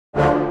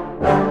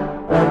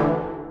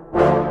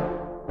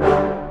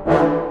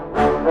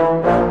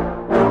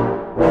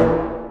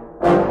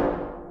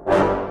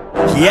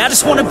Yeah, I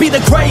just wanna be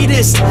the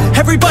greatest.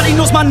 Everybody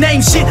knows my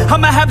name, shit.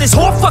 I'ma have this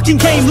whole fucking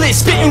game list,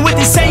 spitting with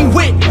insane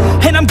wit,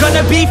 and I'm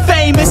gonna be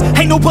famous.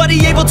 Ain't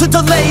nobody able to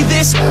delay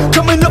this.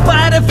 Coming up, I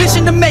had a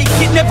vision to make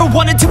it. Never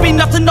wanted to be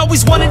nothing,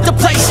 always wanted to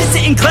play shit.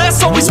 Sit in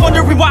class, always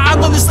wondering why I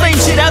learn this lame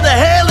shit. How the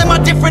hell am I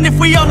different if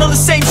we all know the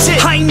same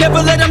shit? I ain't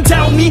never let them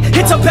doubt me,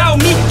 it's about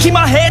me. Keep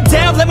my head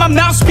down, let my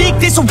mouth speak.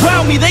 They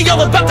surround me, they all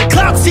about the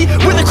clout, see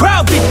where the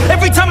crowd be.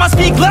 Every time I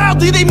speak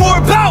loudly, they more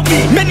about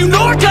me. Man, you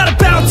know I got a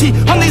bounty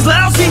on these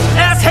lousy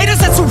ass haters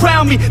that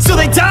surround me. So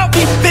they doubt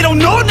me, they don't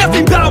know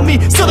nothing about me.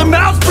 So their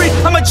mouths free,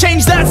 I'ma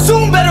change that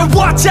soon. Better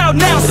watch out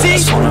now, see? I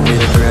just wanna be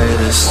the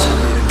greatest,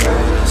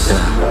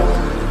 yeah.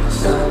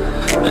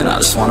 And I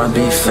just wanna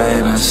be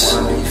famous, yeah.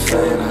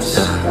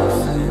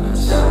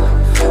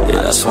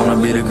 I just wanna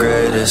be the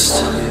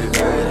greatest,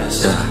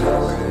 yeah.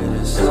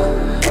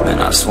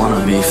 And I just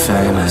wanna be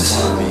famous,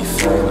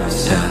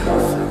 yeah.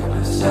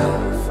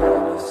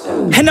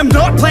 And I'm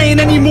not playing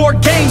any more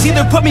games.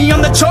 Either put me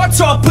on the charts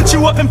or I'll put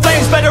you up in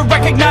flames. Better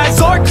recognize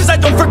art, cause I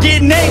don't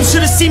forget names.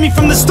 Should've seen me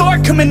from the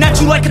start, coming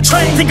at you like a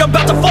train. Think I'm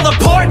about to fall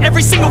apart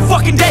every single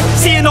fucking day,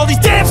 seeing all these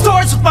damn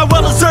stars with my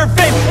well-deserved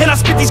fame. And I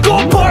spit these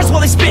gold bars while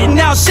they spitting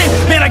out shit.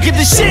 Man, I give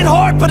this shit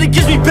hard, but it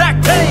gives me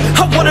back pain.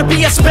 I wanna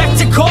be a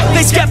spectacle,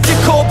 they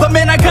skeptical, but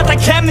man, I got the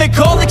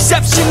chemical,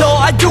 exceptional.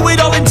 I do it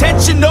all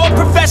intentional,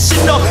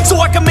 professional, so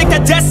I can make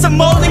that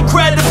decimal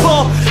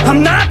incredible.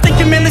 I'm not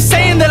thinking, man, they're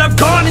saying that I've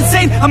gone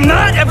insane. I'm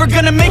not ever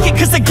gonna make it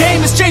cause the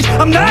game has changed.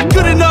 I'm not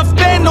good enough,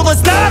 man, no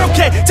that's not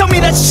okay. Tell me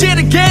that shit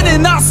again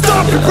and I'll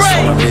stop your brain. I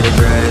just wanna be the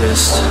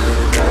greatest,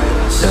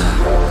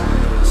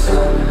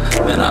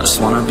 yeah. Man, I just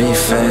wanna be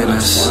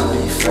famous,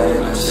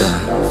 yeah.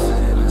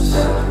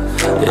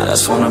 I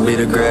just wanna be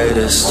the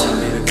greatest,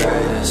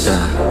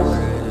 yeah.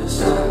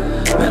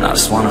 Man, I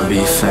just wanna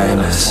be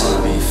famous,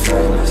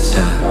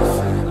 yeah.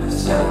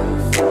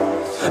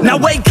 Now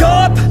wake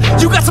up,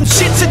 you got some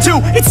shit to do.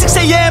 It's 6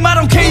 AM, I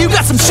don't care, you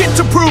got some shit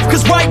to prove.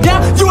 Cause right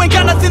now, you ain't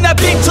got nothing that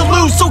big to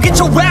lose. So get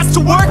your ass to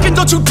work and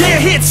don't you dare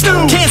hit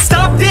snooze. Can't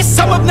stop this,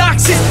 I'm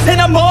obnoxious,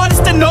 and I'm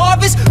honest and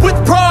novice with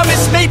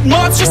promise. Made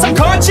monstrous, I'm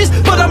conscious,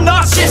 but I'm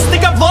nauseous.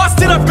 Think I've lost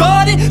it, I've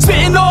got it.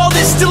 Spitting all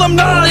this, still I'm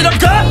not it.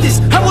 I've got this,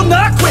 I will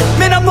not quit.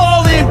 Man, I'm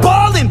all in,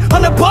 ballin'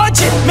 on a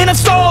budget. Man, I'm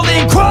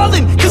stalling,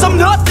 crawling, cause I'm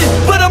nothing,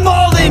 but I'm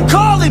all in,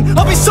 calling,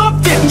 I'll be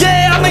something.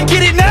 Yeah, I'ma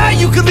get it now,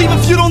 you can leave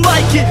if you don't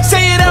like it.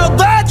 Say it out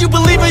loud, you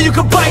believe it, you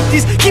can bite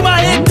this. Keep my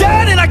head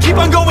down and I keep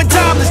on going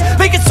timeless.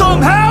 Make it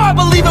somehow, I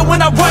believe it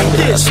when I write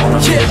this. I just wanna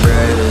be the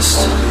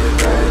greatest,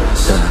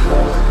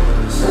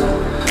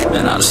 yeah.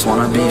 And I just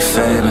wanna be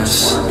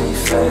famous,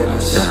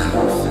 yeah.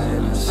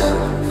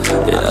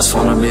 I just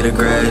wanna be the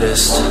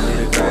greatest,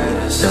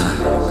 yeah.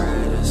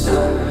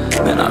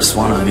 Man, I just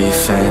wanna be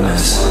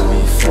famous,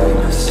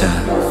 yeah.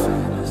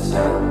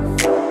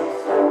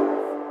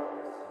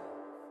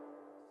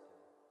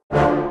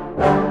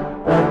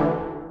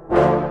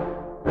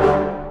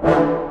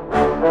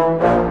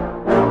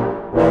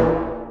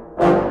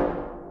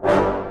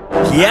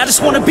 Yeah, I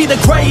just wanna be the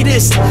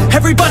greatest.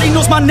 Everybody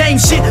knows my name,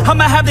 shit.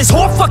 I'ma have this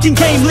whole fucking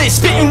game list,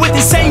 spitting with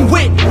insane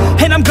wit,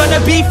 and I'm gonna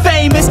be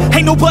famous.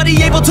 Ain't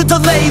nobody able to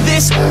delay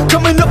this.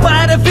 Coming up, I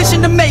had a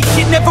vision to make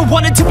it. Never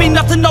wanted to be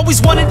nothing,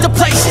 always wanted to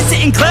play shit.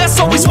 Sit in class,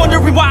 always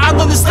wondering why I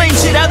learn this lame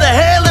shit. How the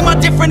hell am I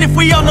different if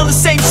we all know the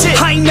same shit?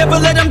 I ain't never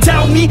let them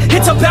doubt me,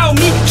 it's about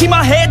me. Keep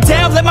my head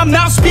down, let my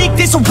mouth speak.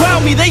 They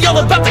surround me, they all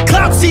about the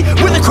clout, see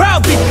where the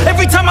crowd be.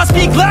 Every time I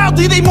speak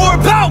loudly, they more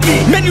about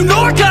me. Man, you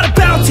know I got a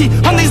bounty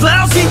on these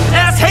lousy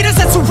ass haters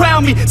that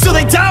surround me. So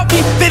they doubt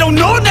me, they don't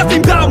know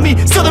nothing about me.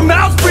 So their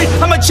mouths free,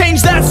 I'ma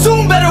change that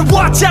soon. Better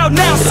watch out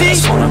now, see? I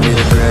just wanna be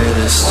the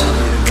greatest,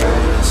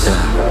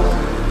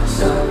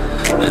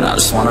 yeah. And I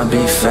just wanna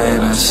be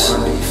famous,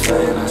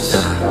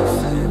 yeah.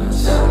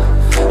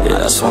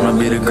 I just wanna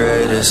be the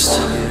greatest,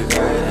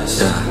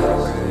 yeah.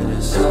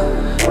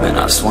 Man, I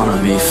just wanna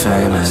be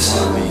famous,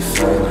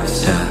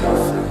 yeah.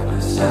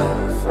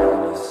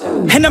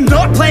 And I'm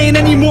not playing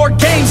any more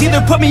games.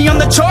 Either put me on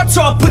the charts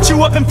or I'll put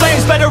you up in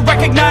flames. Better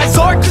recognize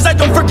art, cause I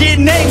don't forget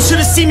names.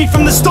 Should've seen me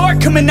from the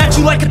start, coming at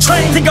you like a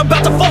train. Think I'm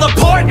about to fall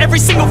apart every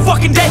single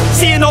fucking day,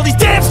 seeing all these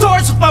damn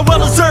stars with my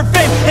well-deserved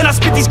fame. And I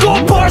spit these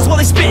gold bars while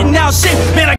they spitting out shit. Man,